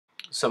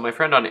So my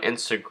friend on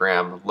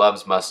Instagram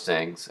loves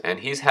Mustangs, and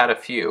he's had a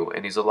few,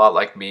 and he's a lot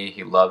like me.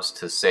 He loves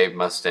to save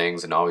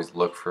Mustangs and always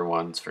look for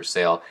ones for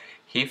sale.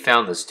 He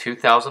found this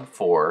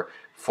 2004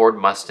 Ford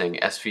Mustang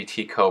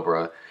SVT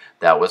Cobra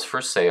that was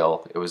for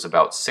sale. It was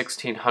about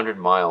 1,600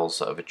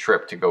 miles of a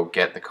trip to go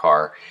get the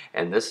car,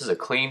 and this is a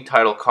clean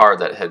title car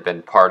that had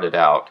been parted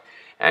out,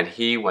 and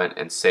he went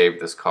and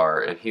saved this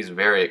car, and he's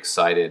very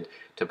excited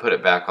to put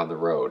it back on the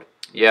road.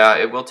 Yeah,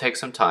 it will take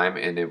some time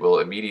and it will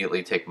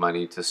immediately take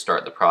money to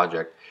start the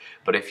project,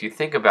 but if you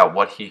think about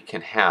what he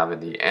can have in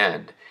the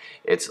end,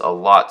 it's a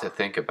lot to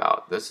think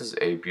about. This is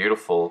a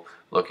beautiful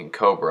looking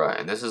Cobra,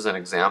 and this is an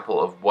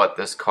example of what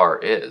this car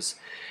is.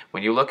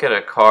 When you look at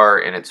a car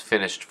in its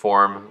finished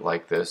form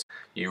like this,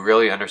 you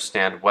really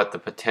understand what the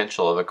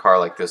potential of a car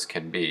like this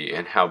can be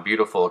and how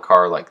beautiful a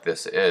car like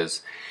this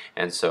is.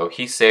 And so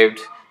he saved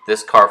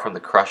this car from the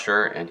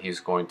crusher, and he's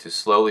going to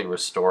slowly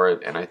restore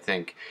it, and I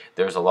think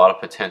there's a lot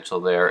of potential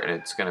there, and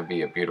it's going to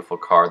be a beautiful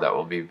car that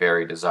will be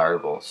very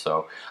desirable.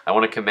 So I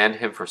want to commend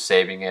him for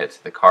saving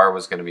it. The car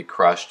was going to be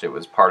crushed. It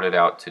was parted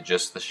out to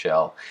just the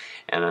shell,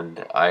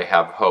 and I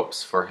have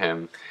hopes for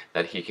him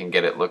that he can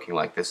get it looking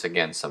like this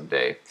again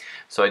someday.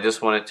 So I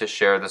just wanted to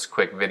share this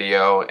quick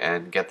video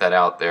and get that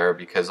out there,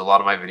 because a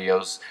lot of my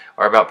videos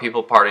are about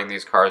people parting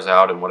these cars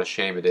out and what a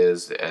shame it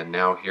is, and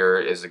now here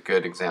is a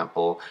good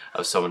example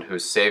of someone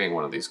who's saving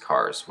one of these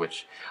cars,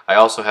 which I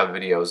also have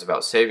videos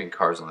about saving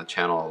cars on the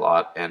channel a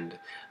lot, and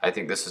I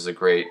think this is a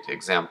great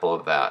example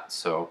of that.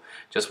 So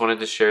just wanted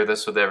to share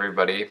this with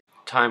everybody.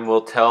 Time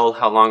will tell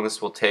how long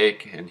this will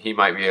take, and he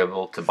might be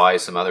able to buy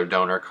some other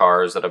donor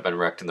cars that have been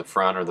wrecked in the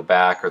front or the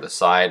back or the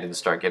side and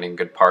start getting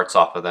good parts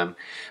off of them.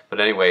 But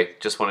anyway,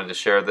 just wanted to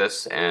share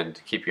this and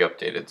keep you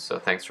updated. So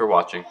thanks for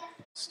watching.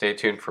 Stay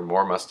tuned for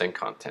more Mustang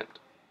content.